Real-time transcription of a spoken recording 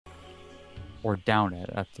Or down it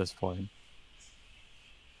at this point.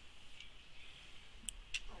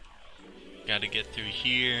 Gotta get through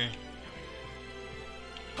here.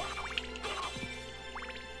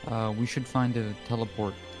 We should find a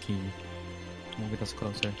teleport key. We'll get us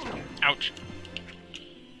closer. Ouch!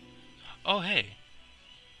 Oh, hey.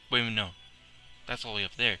 Wait a minute, no. That's all the way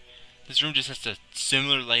up there. This room just has a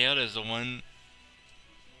similar layout as the one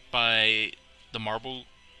by the marble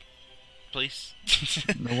place.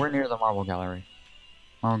 No, we're near the marble gallery.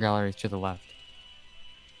 Marble gallery is to the left.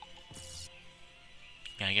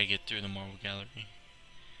 Yeah, I gotta get through the marble gallery.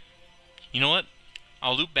 You know what?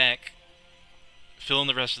 I'll loop back, fill in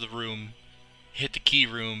the rest of the room, hit the key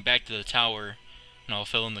room, back to the tower, and I'll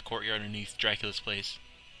fill in the courtyard underneath Dracula's place.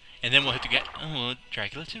 And then we'll hit the oh,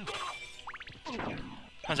 Dracula too.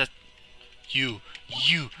 How's that? You.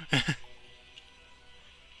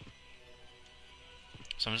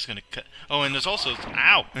 So I'm just gonna cut. Oh, and there's also,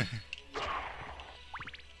 ow!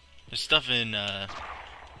 There's stuff in,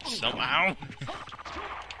 some, ow!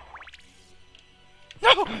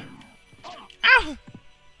 No! Ow!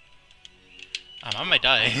 I might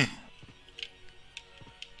die.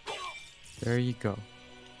 There you go.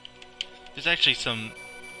 There's actually some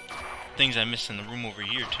things I missed in the room over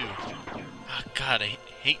here, too. Oh, God, I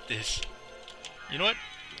hate this. You know what?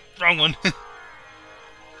 Wrong one.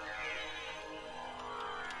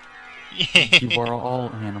 Yeah. You are all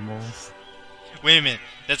animals. Wait a minute.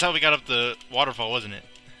 That's how we got up the waterfall, wasn't it?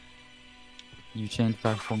 You changed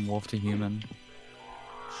back from wolf to human.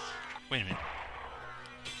 Wait a minute.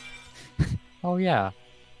 Oh yeah,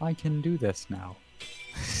 I can do this now.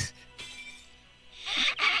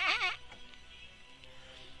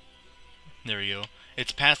 There we go.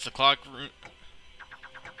 It's past the clock room.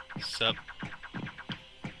 Sup?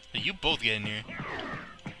 You both get in here.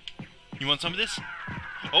 You want some of this?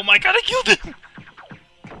 Oh my god, I killed him!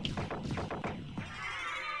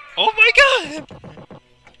 Oh my god!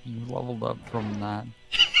 You leveled up from that.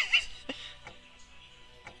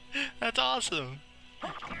 That's awesome.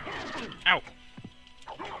 Ow.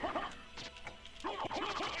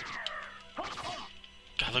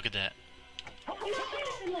 God, look at that.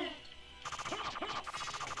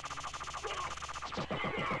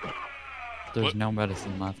 There's What? no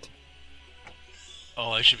medicine left.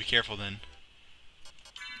 Oh, I should be careful then.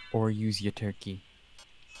 Or use your turkey.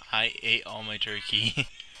 I ate all my turkey.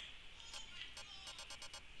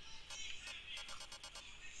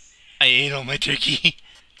 I ate all my turkey.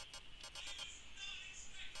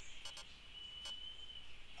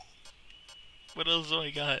 What else do I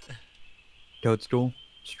got? Toadstool,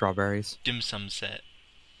 strawberries. Dim sum set.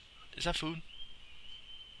 Is that food?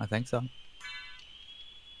 I think so.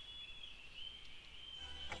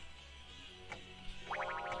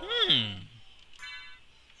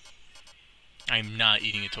 I'm not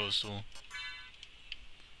eating a toadstool.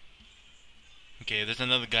 Okay, there's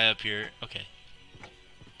another guy up here. Okay.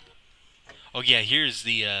 Oh yeah, here's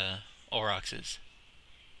the Aurochs.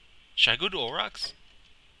 Should I go to Aurochs?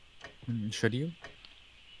 Should you?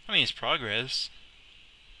 I mean, it's progress.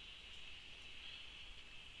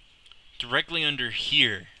 Directly under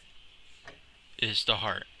here is the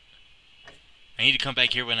heart. I need to come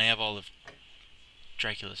back here when I have all of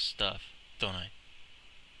Dracula's stuff, don't I?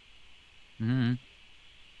 Mm-hmm.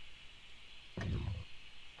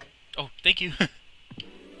 Oh, thank you.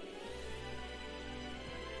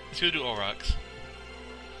 Let's go do Aurochs.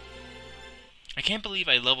 I can't believe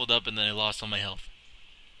I leveled up and then I lost all my health.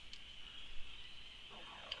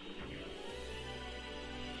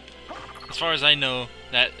 As far as I know,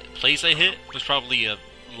 that place I hit was probably a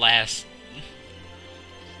last...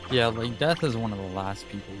 Yeah, like death is one of the last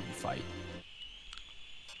people you fight.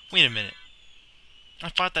 Wait a minute. I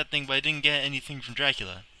fought that thing, but I didn't get anything from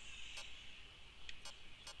Dracula.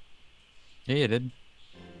 Yeah, you did.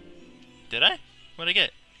 Did I? What'd I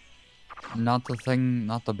get? Not the thing,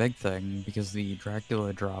 not the big thing, because the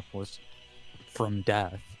Dracula drop was from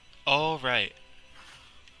death. Oh, right.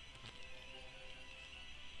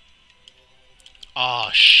 Oh,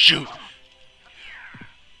 shoot!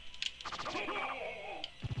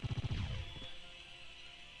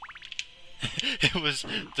 It was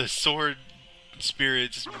the sword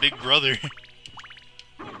spirit's big brother.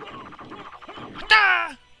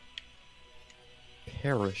 Ah!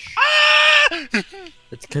 Perish. Ah!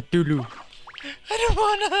 It's Cthulhu. I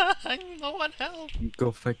don't want help. You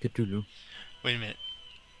go fight Cthulhu. Wait a minute,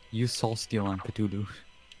 Use Soul Steel on Cthulhu.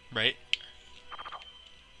 right?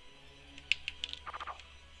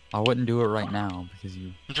 I wouldn't do it right now because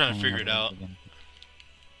you. I'm trying to only figure have it out. again.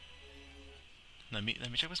 Let me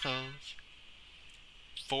check my spells.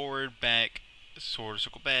 Forward, back, sword,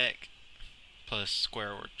 circle back, plus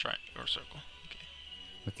square or or circle. Okay.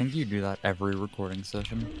 I think you do that every recording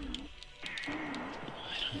session.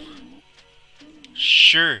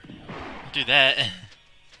 Sure, I'll do that.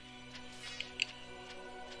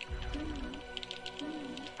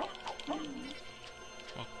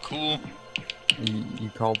 Oh, cool. You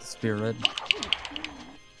called the spirit.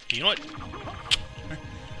 You know what?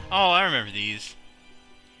 Oh, I remember these.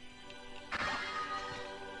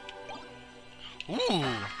 Ooh!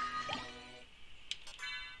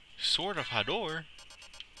 Sword of Hador.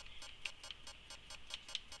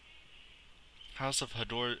 House of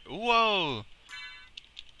Hador. Whoa!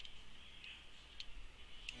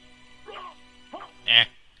 Eh.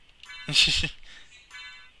 Is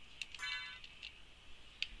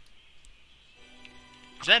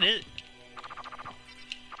that it?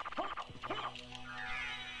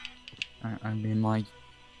 I mean, like,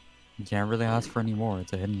 you can't really ask for any more.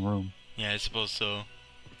 It's a hidden room. Yeah, I suppose so.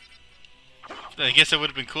 I guess it would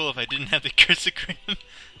have been cool if I didn't have the crucigram.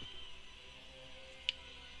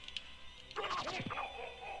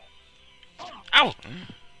 Ow!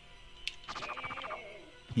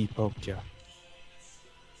 He poked you.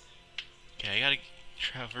 Okay, I gotta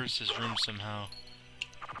traverse this room somehow.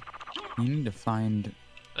 You need to find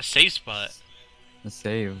A safe spot. a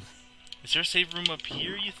save. Is there a safe room up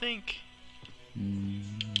here, you think?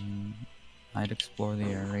 I'd explore the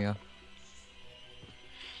area.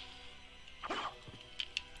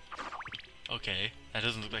 Okay, that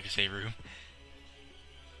doesn't look like a save room.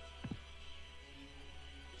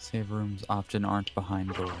 Save rooms often aren't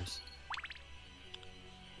behind doors.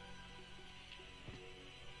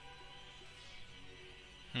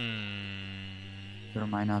 There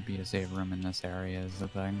might not be a save room in this area is the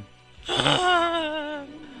thing.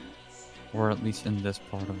 Or at least in this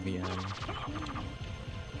part of the area.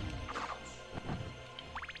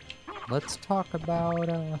 Let's talk about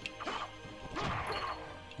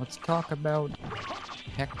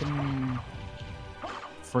heckin'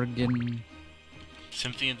 friggin'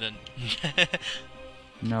 Symphony of the...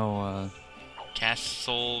 no,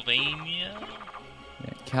 Castlevania?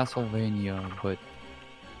 yeah, Castlevania, but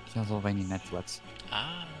Castlevania Netflix.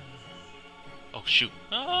 Ah. Oh, shoot.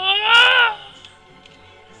 Ah!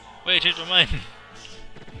 Wait, I changed my mind.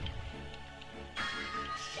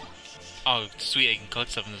 Oh, sweet, I can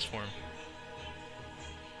collect stuff in this form.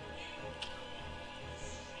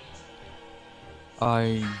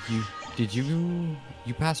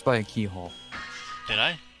 You passed by a keyhole. Did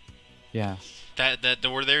I? Yeah. That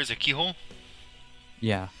door there is a keyhole?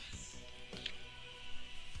 Yeah.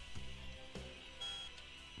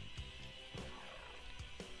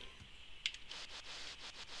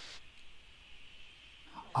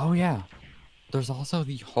 Oh yeah. There's also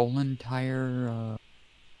the whole entire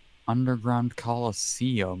underground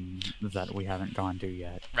coliseum that we haven't gone to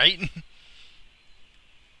yet. Right?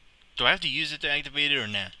 Do I have to use it to activate it or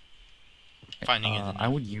nah? Finding it. I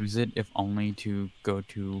would use it if only to go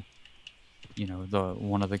to, you know, the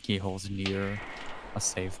one of the keyholes near a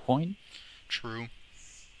save point. True.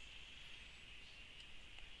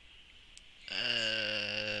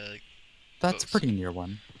 That's Close. pretty near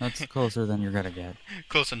one. That's closer than you're gonna get.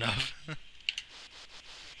 Close enough.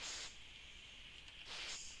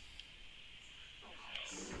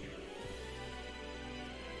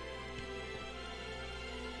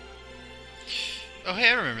 Oh hey,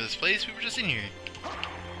 I remember this place. We were just in here.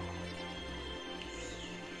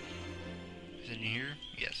 Is it in here?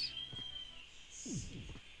 Yes.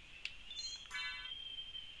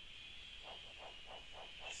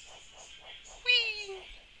 Whee!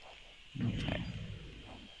 Okay.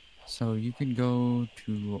 So you could go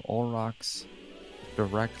to Aurochs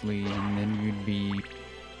directly, and then you'd be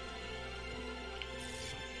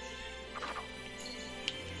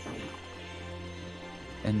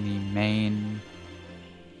in the main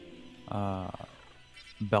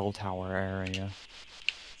bell tower area.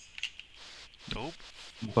 Dope.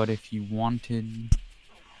 But if you wanted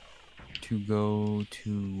to go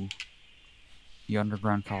to the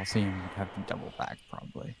underground coliseum, you'd have to double back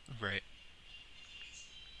probably. Right.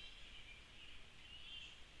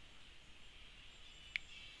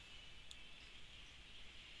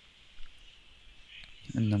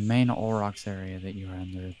 In the main Aurochs area that you're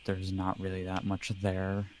in, there's not really that much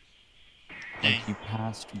there. Like, you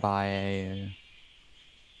passed by a...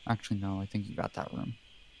 Actually, no, I think you got that room.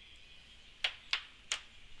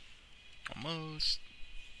 Almost.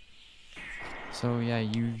 So yeah,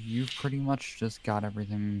 you've pretty much just got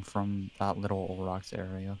everything from that little Aurochs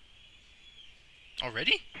area.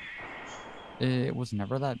 Already? It was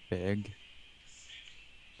never that big.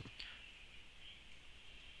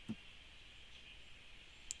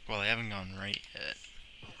 Well, I haven't gone right yet.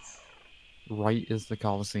 right is the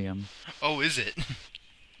Coliseum. Oh, is it?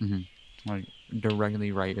 Like,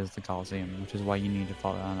 directly right is the Coliseum, which is why you need to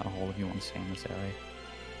fall down that hole if you want to stay in this area.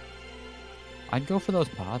 I'd go for those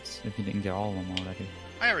pots if you didn't get all of them already.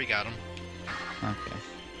 I already got them. Okay.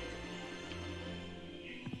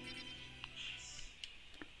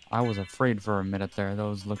 I was afraid for a minute there.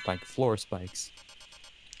 Those looked like floor spikes.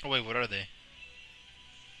 Oh wait, what are they?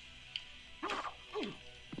 I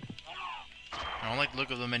don't like the look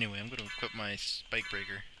of them anyway. I'm gonna equip my spike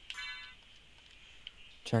breaker.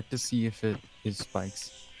 Check to see if it is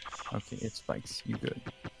spikes. Okay, it's spikes. You good.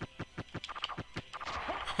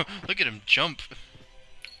 Look at him jump.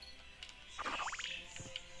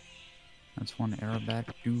 That's one aerobat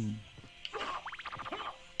dude.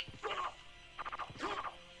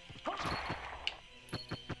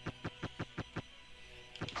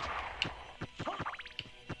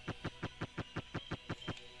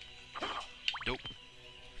 Dope.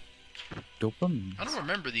 Dopamine. I don't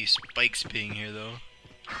remember these spikes being here though.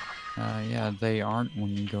 Yeah, they aren't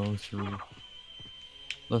when you go through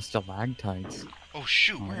the stalactites. Oh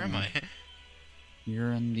shoot, where am I?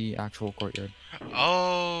 You're in the actual courtyard.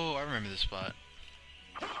 Oh, I remember this spot.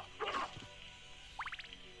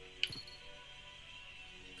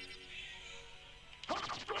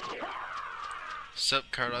 Sup,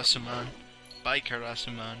 Karasuman? Bye,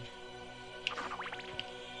 Karasuman.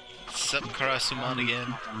 Sup, Karasuman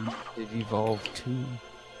again. Did evolve to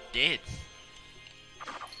Dead.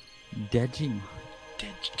 Degimon.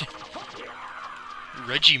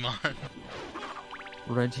 Regimon.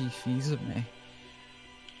 Reggie Fils-Aimé.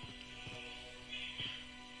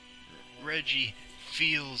 Reggie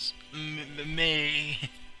feels me.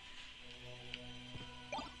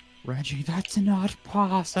 Reggie, that's not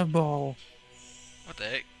possible. What the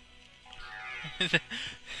heck?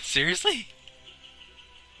 Seriously?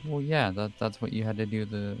 Well, yeah, that's what you had to do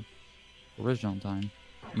the original time.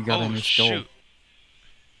 You got a Oh new skill. shoot.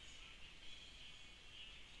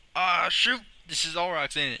 Ah shoot. This is all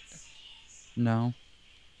rocks, ain't it? No.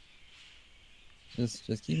 Just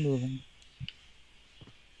keep moving.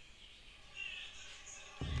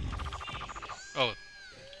 Oh.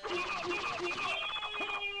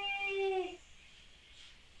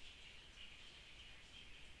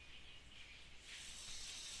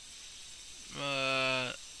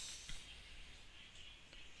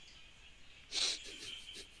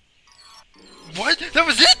 What? That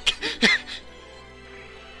was it?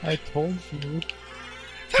 I told you.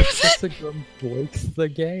 That was it? Hexagram breaks the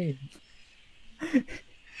game. Compared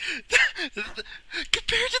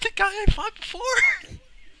to the guy I fought before?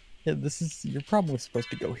 Yeah, you're probably supposed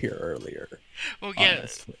to go here earlier. Well, yeah.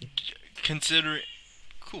 Honestly. Consider it.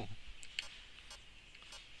 Cool.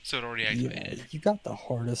 So it already activated. Yeah, you got the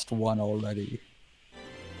hardest one already.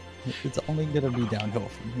 It's only gonna be downhill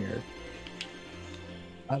from here.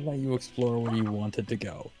 I let you explore where you wanted to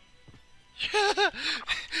go.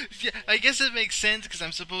 Yeah, I guess it makes sense because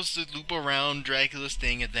I'm supposed to loop around Dracula's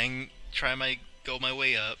thing and then go my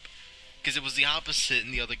way up. Because it was the opposite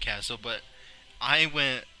in the other castle, but I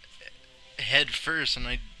went head first and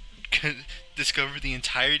I discovered the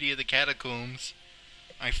entirety of the catacombs.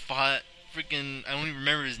 I fought freaking, I don't even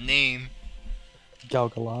remember his name.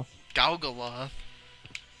 Galgaloth. Galgaloth.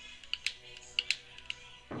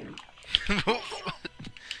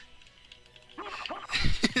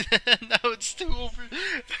 Now it's too over.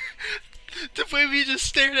 The way we just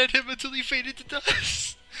stared at him until he faded to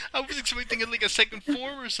dust. I was expecting it like a second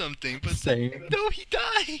form or something, but Same. no, he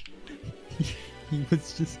died. He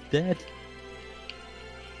was just dead.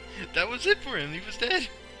 That was it for him. He was dead.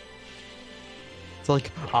 It's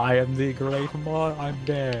like, I am the great one, I'm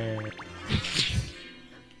dead.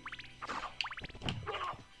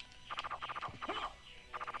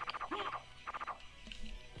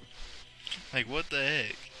 Like, what the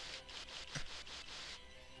heck?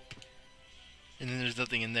 And then there's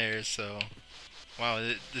nothing in there, so... Wow,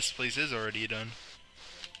 this place is already done.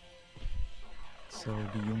 So,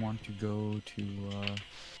 do you want to go to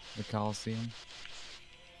the Coliseum?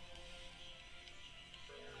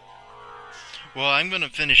 Well, I'm gonna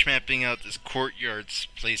finish mapping out this courtyard's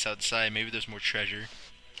place outside. Maybe there's more treasure.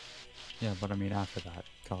 Yeah, but I mean after that,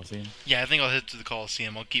 Coliseum. Yeah, I think I'll head to the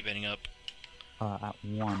Coliseum. I'll keep heading up. At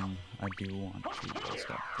 1, I do want to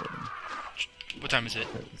stop recording. What time is it?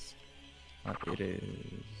 It is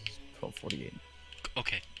 12:48.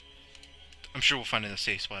 Okay. I'm sure we'll find a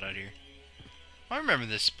safe spot out here. I remember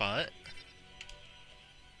this spot.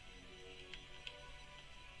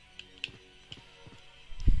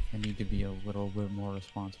 I need to be a little bit more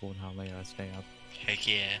responsible with how late I stay up. Heck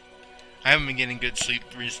yeah. I haven't been getting good sleep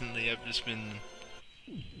recently. I've just been...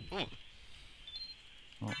 Ooh.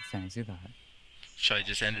 Well, fancy that. Should I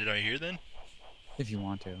just end it right here then? if you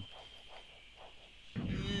want to.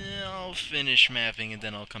 Yeah, I'll finish mapping and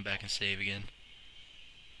then I'll come back and save again.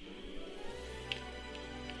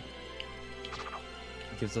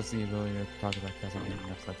 It gives us the ability to talk about Castlevania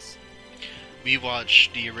on Netflix. We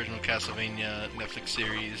watched the original Castlevania Netflix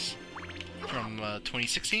series from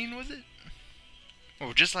 2016, was it?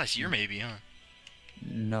 Oh, just last year maybe, huh?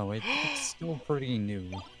 No, it's still pretty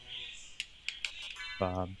new.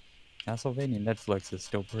 Bob. Castlevania Netflix is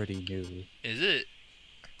still pretty new. Is it?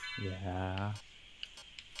 Yeah.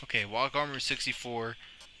 Okay, Walk Armor 64,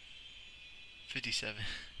 57.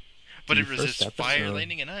 But The it first resists fire, episode-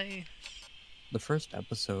 lightning, and ice. The first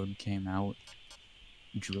episode came out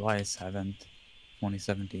July 7th,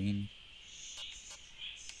 2017.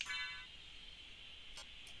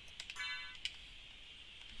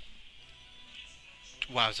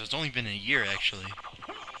 Wow, so it's only been a year actually.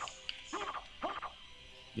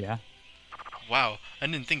 Yeah. Wow, I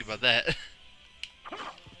didn't think about that.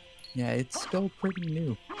 Yeah, it's still pretty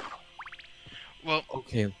new. Well,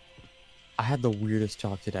 Okay, I had the weirdest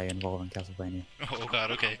talk today involving Castlevania. oh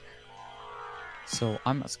god, okay. So,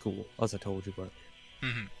 I'm at school, as I told you earlier.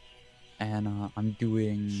 Mhm. And I'm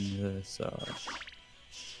doing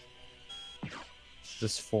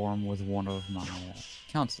this forum with one of my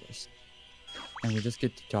counselors. And we just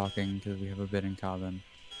get to talking because we have a bit in common.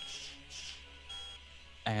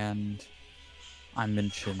 And I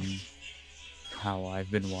mentioned how I've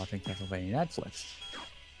been watching Castlevania Netflix.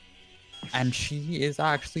 And she is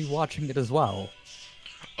actually watching it as well.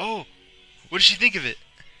 Oh, what does she think of it?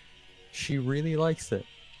 She really likes it.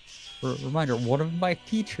 Reminder, one of my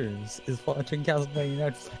teachers is watching Castlevania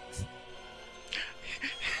Netflix.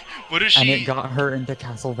 What does And she... it got her into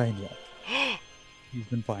Castlevania. She's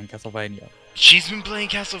been playing Castlevania. She's been playing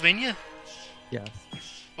Castlevania? Yes.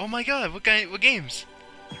 Oh my god, what games?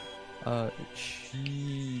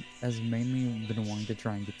 She has mainly been wanting to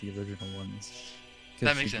try and get the original ones.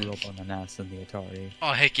 That Because makes she grew sense. up on the NES and the Atari.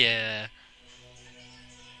 Oh, heck yeah.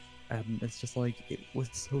 And it's just like, it was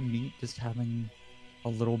so neat just having a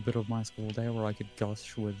little bit of my school day where I could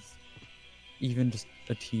gush with even just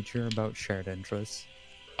a teacher about shared interests.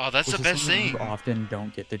 Oh, that's Which the is best something thing. you often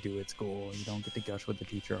don't get to do at school. You don't get to gush with the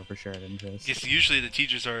teacher over shared interests. Yes, usually the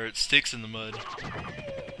teachers are sticks in the mud.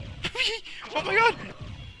 Oh my god!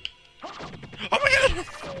 Oh my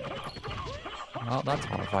god! Well, that's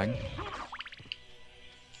horrifying.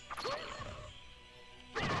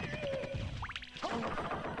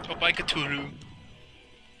 Oh, by Cthulhu.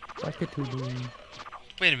 Like Cthulhu.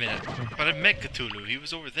 Wait a minute. But I met Cthulhu. He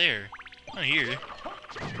was over there. Not here.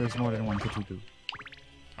 There's more than one Cthulhu.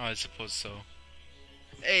 Oh, I suppose so.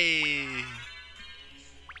 Hey!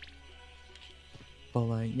 But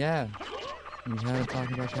like, yeah. We had to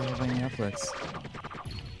talk about Castlevania Netflix.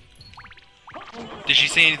 Did she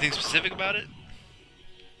say anything specific about it?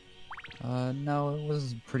 No, it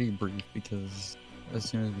was pretty brief because as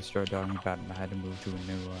soon as we started talking about it, I had to move to a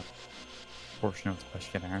new portion of the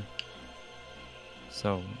questionnaire.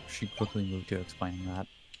 So she quickly moved to explaining that.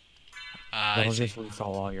 I That'll see. just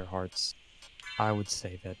refill all your hearts. I would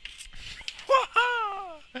save it.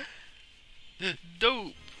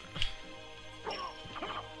 Dope!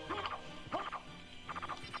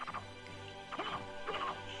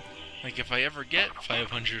 Like, if I ever get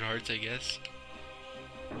 500 hearts, I guess.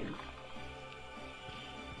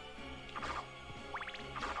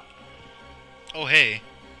 Oh, hey.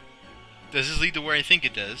 Does this lead to where I think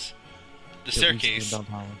it does? The At least staircase. the Bell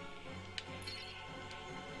Tower.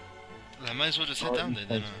 I might as well just head Or down there I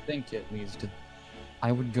then. think it leads to.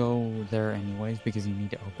 I would go there anyways because you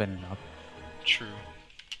need to open it up. True.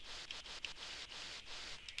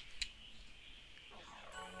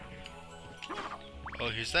 Oh,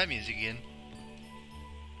 here's that music again.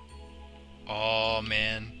 Oh,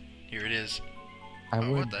 man. Here it is. I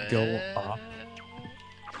Oh, would what the go heck? up.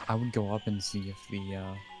 I would go up and see if the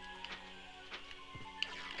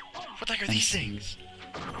What the heck are and these see- things?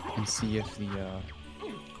 and see if the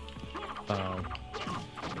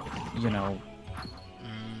you know,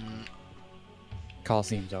 Mm,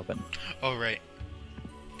 Coliseum's open. oh, right.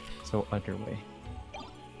 So underway.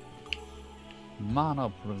 Mana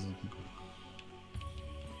prison.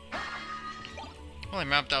 Well, I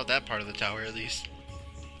mapped out that part of the tower at least.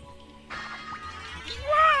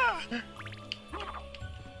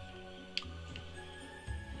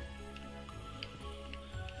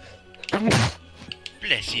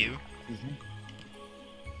 Bless you. Excuse me?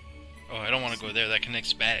 Oh, I don't want to go there. That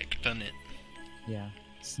connects back, doesn't it? Yeah.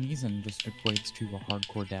 Sneezing just equates to a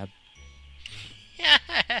hardcore dab.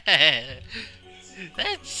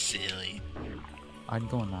 That's silly. I'd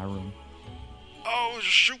go in that room. Oh,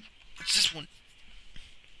 shoot. It's this one.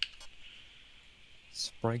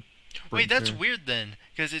 Sprite Wait, that's breaker. weird then,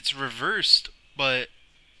 because it's reversed, but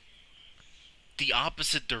the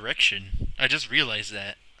opposite direction. I just realized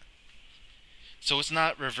that. So it's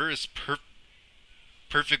not reversed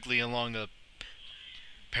perfectly along a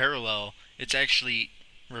parallel. It's actually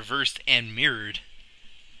reversed and mirrored.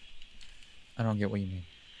 I don't get what you mean.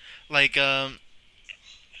 Like, I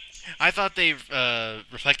thought they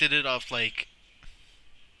reflected it off like,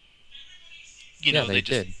 Yeah, they they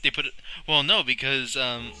just did. they put it. Well, no, because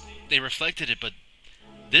they reflected it, but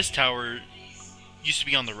this tower used to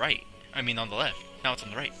be on the right. I mean, on the left. Now it's on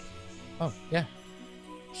the right. Oh, yeah.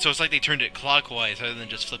 So it's like they turned it clockwise rather than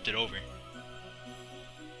just flipped it over.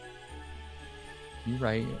 You're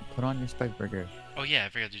right. Put on your spike breaker. Oh yeah, I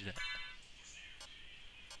forgot to do that.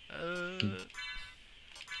 You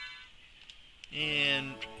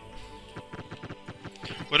And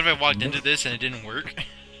what if I walked into missed, this and it didn't work?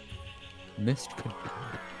 missed could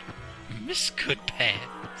Miss could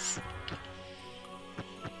pass.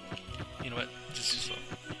 You know what? This is slow.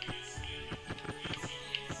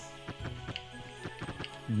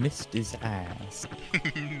 missed his ass.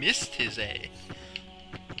 Missed his ass.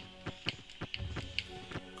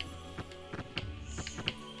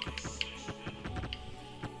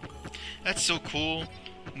 That's so cool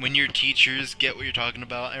when your teachers get what you're talking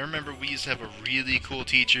about. I remember we used to have a really cool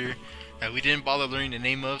teacher that we didn't bother learning the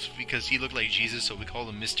name of because he looked like Jesus, so we called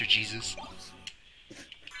him Mr. Jesus.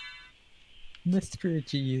 Mr.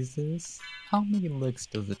 Jesus. How many licks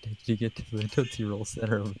does it take to get to the Tootsie Roll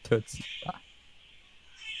center of Tootsie Pie?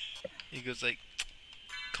 He goes like,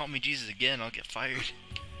 call me Jesus again, I'll get fired.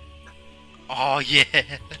 Oh yeah!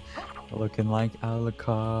 Looking like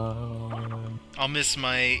Alucard. I'll miss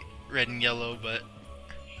my red and yellow, but...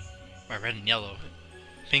 My red and yellow.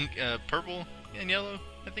 Pink, purple and yellow?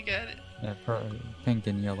 I think I had it. Yeah, pink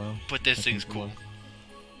and yellow. But this I thing's think it cool. was.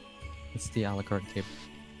 It's the Alucard cape.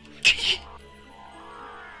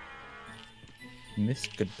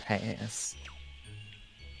 Missed could pass.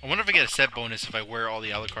 I wonder if I get a set bonus if I wear all the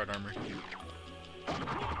Alucard armor.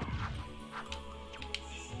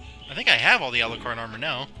 I think I have all the Alucard armor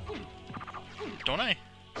now. Don't I?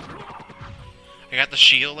 I got the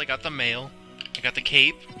shield, I got the mail, I got the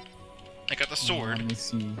cape, I got the sword. Let me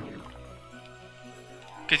see.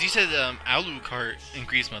 Because you said Alucard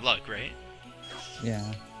increased my luck, right?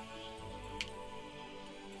 Yeah.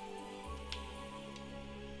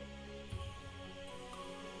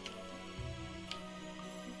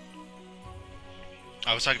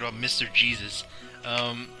 I was talking about Mr. Jesus.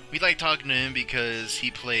 We like talking to him because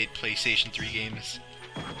he played PlayStation 3 games.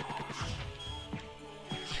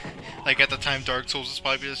 Like at the time Dark Souls was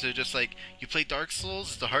popular, so just like, you play Dark Souls,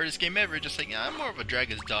 it's the hardest game ever. Just like, yeah, I'm more of a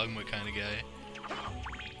Dragon's Dogma kind of guy.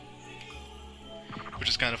 Which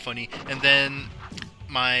is kind of funny. And then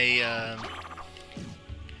my, I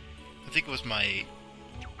think it was my,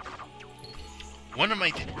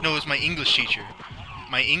 it was my English teacher.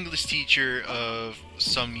 My English teacher of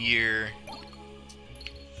some year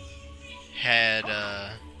had,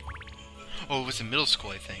 it was in middle school,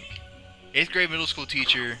 I think. 8th grade middle school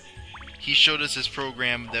teacher, he showed us this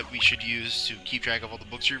program that we should use to keep track of all the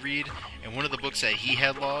books we read, and one of the books that he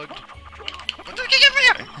had logged...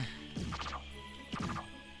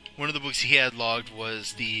 One of the books he had logged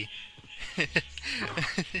was the...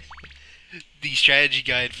 the strategy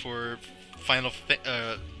guide for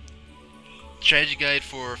strategy guide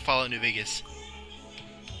for Fallout New Vegas.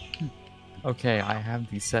 Okay, I have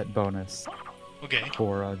the set bonus Okay.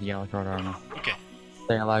 for the Alucard armor. Okay.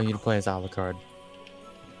 They allow you to play as Alucard.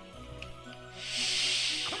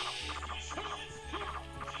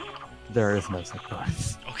 There is no set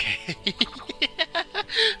bonus. Okay.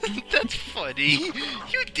 That's funny.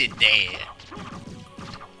 You did that.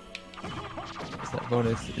 Set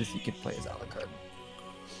bonus is you can play as Alucard.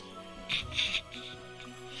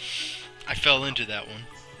 I fell into that one.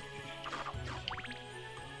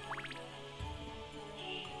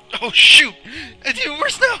 Oh shoot! It's even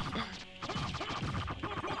worse now!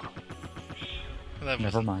 Well,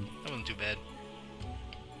 Never mind. That wasn't too bad.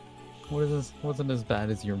 What is this? Wasn't as bad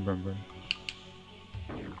as you remember.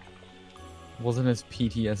 Wasn't as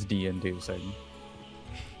PTSD inducing.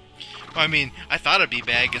 Well, I mean, I thought it'd be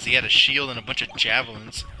bad because he had a shield and a bunch of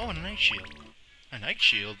javelins. Oh, and a night shield. A night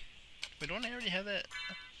shield? Wait, don't I already have that?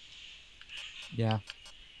 Yeah.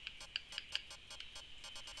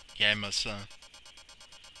 Yeah, I must,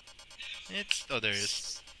 It's... Oh, there it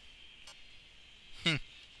is. Wait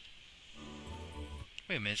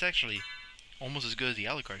a minute, it's actually almost as good as the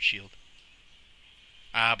Alucard shield.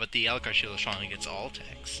 Ah, but the Alucard shield is strong against all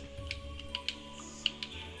attacks.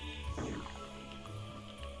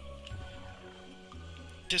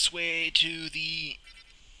 This way to the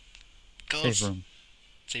Save Skulls. room.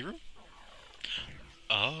 Save room?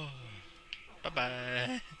 Oh.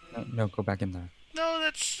 Bye-bye. No, no, go back in there. No,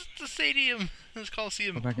 that's the stadium. That's Go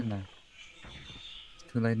Coliseum. back in there.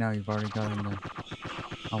 It's too late now. You've already got in there.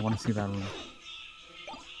 I want to see that room.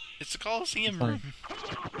 It's the Coliseum Besides, room.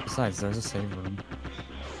 besides, there's a save room.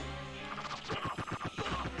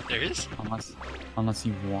 There is? Unless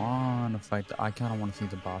you want to fight. I kind of want to see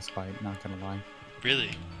the boss fight. Not gonna lie.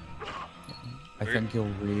 Really? I think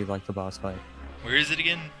you'll really like the boss fight. Where is it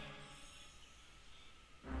again?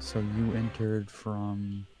 So you entered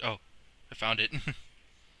from. Oh, I found it. Wait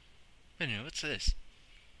a minute, what's this?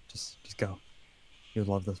 Just go. You'll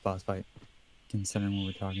love this boss fight. Considering we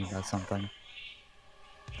were talking about something.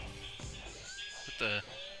 What the?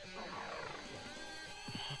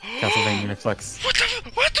 Castlevania Reflex. What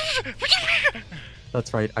the? What the?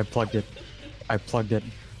 That's right. I plugged it.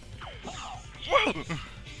 Whoa!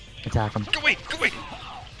 Attack him. Go away! Go away!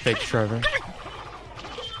 Fake Trevor.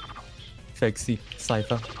 Fake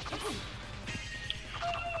Sypha.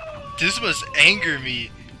 This must anger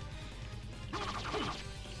me.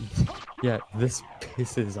 Yeah, this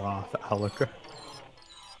pisses off Alaka.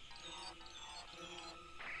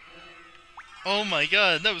 Oh my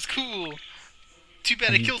god, that was cool. Too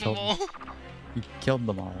bad I killed them all. You killed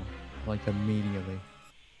them all, like immediately.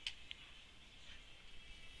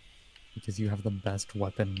 Because you have the best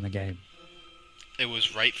weapon in the game. It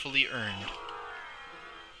was rightfully earned.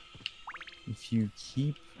 If you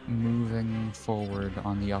keep moving forward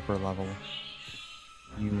on the upper level,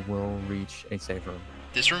 you will reach a save room.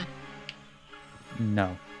 This room?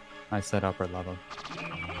 No, I said upper level.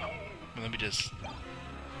 Well, let me just...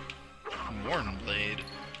 Warden Blade?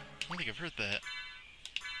 I don't think I've heard that.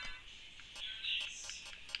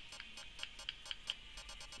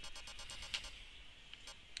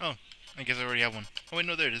 Oh, I guess I already have one. Oh wait,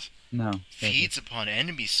 no, there it is. No. Feeds upon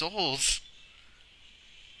enemy souls.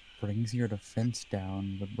 Brings your defense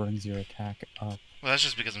down, but brings your attack up. Well, that's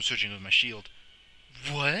just because I'm switching with my shield.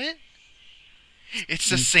 What? It's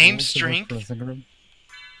the same strength? Let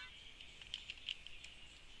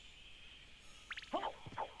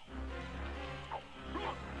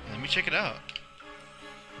me check it out.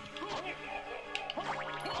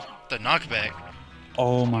 The knockback.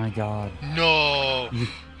 Oh my god. No!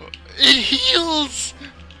 It heals!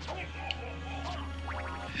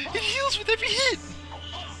 It heals with every hit!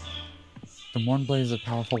 The Mornblade is a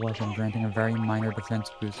powerful weapon, granting a very minor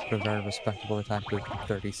defense boost but a very respectable attack boost of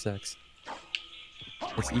 36.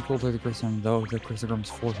 It's equal to the Chrysogrum, though the Chrysogram's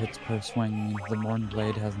 4 hits per swing means the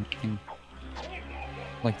Mornblade has nothing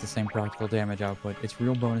like the same practical damage output. Its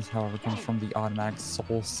real bonus, however, comes from the automatic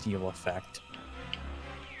Soul Seal effect.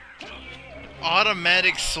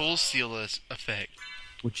 Automatic Soul Seal effect.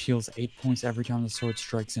 Which heals 8 points every time the sword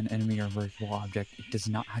strikes an enemy or virtual object. It does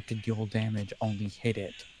not have to deal damage, only hit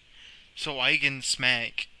it. So I can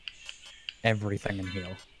smack everything and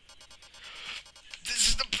heal. This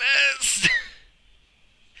is the best!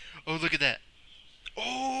 Oh, look at that.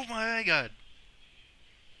 Oh my god.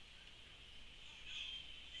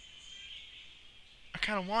 I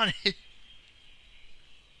kind of want it.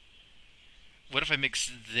 What if I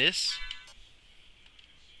mix this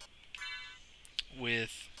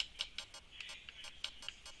with...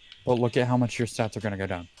 But look at how much your stats are going to go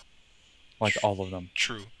down. Like all of them.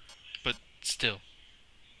 True. But still.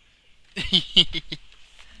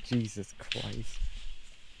 Jesus Christ.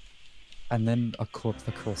 And then equip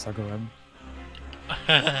the Chrysogrum.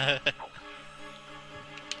 I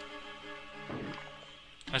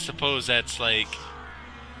suppose that's like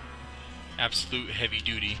absolute heavy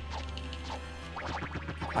duty.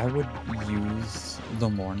 I would use the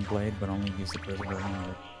Mornblade, but only use the Chrysogrum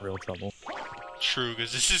in real trouble. True,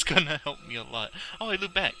 because this is gonna help me a lot. Oh, I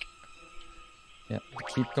loop back. Yeah,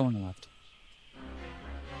 keep going left.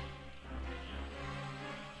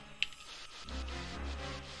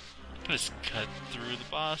 Just cut through the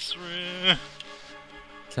boss room.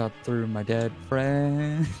 Cut through my dead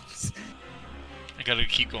friends. I gotta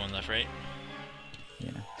keep going left, right?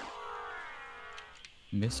 Yeah.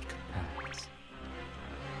 Missed packs.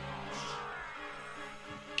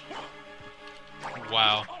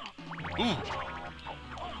 Wow. Ooh.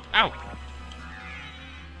 Ow.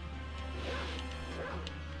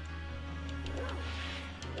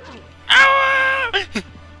 Ow!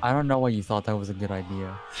 I don't know why you thought that was a good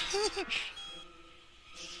idea.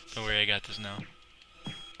 Don't worry, I got this now.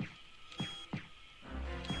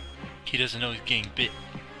 He doesn't know he's getting bit.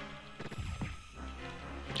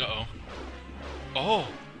 Uh-oh. Oh!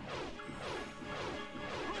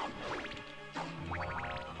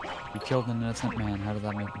 You killed an innocent man. How does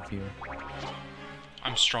that make you feel?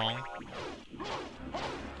 I'm strong.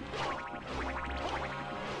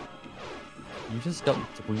 You just dealt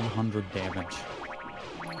 300 damage.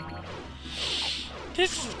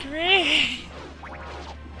 This is great!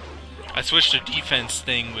 I switched to defense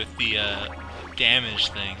thing with the damage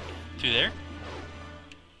thing. Through there?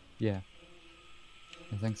 Yeah.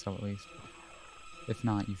 I think so, at least. If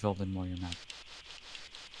not, you filled in more your map.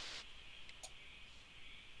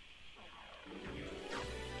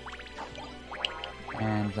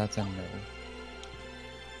 And that's end there.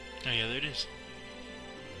 Oh yeah, there it is.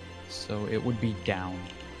 So it would be down.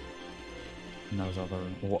 And those other...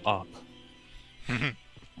 or up.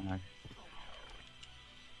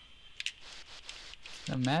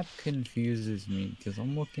 The map confuses me, because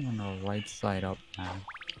I'm looking on the right side up now.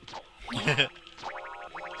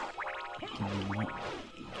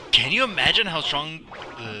 Can you imagine how strong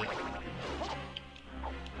the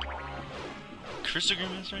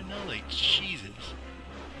Christogrim is right now? Like, Jesus.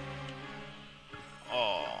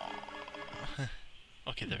 Oh.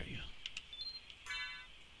 Okay, there we go.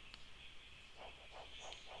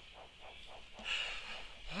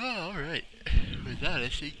 Oh, alright. With that, I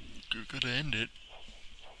think we're gonna end it.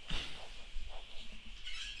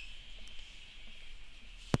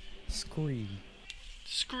 Scree.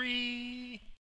 Scree!